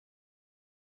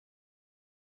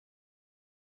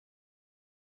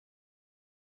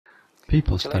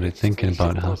People started thinking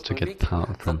about how to get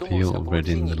power from fuel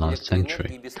already in the last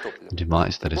century. A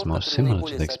device that is most similar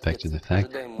to the expected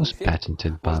effect was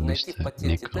patented by Mr.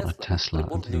 Nikola Tesla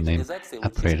under the name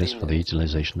Apparatus for the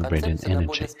Utilization of Radiant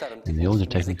Energy. In the older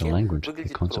technical language, the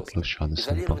concept looks rather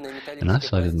simple. An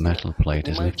isolated metal plate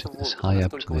is lifted as high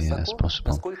up to the air as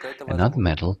possible. Another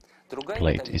metal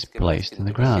plate is placed in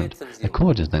the ground. A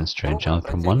cord is then stretched out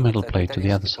from one metal plate to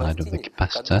the other side of the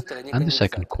capacitor, and the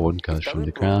second cord goes from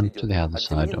the ground to the other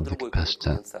side of the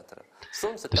capacitor.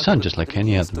 The sun, just like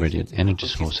any other radiant energy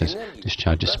sources,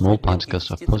 discharges small particles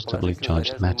of positively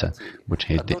charged matter, which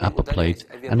hit the upper plate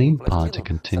and impart a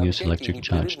continuous electric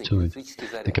charge to it.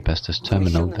 The capacitor's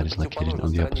terminal, that is located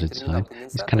on the opposite side,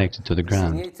 is connected to the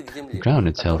ground. The ground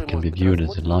itself can be viewed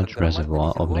as a large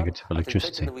reservoir of negative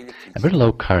electricity. A very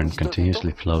low current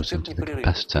continuously flows into the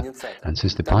capacitor, and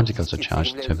since the particles are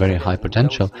charged to a very high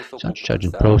potential, such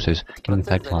charging process can in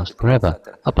fact last forever,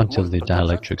 up until the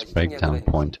dielectric's breakdown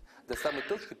point.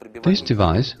 This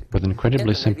device, with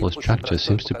incredibly simple structure,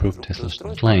 seems to prove Tesla's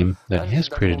claim that he has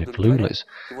created a flueless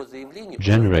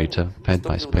generator fed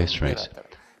by space rays.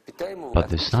 But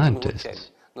the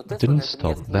scientists didn't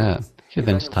stop there. He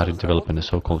then started developing a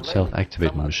so-called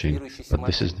self-activating machine, but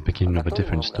this is the beginning of a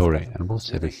different story, and we'll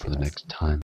save it for the next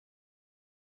time.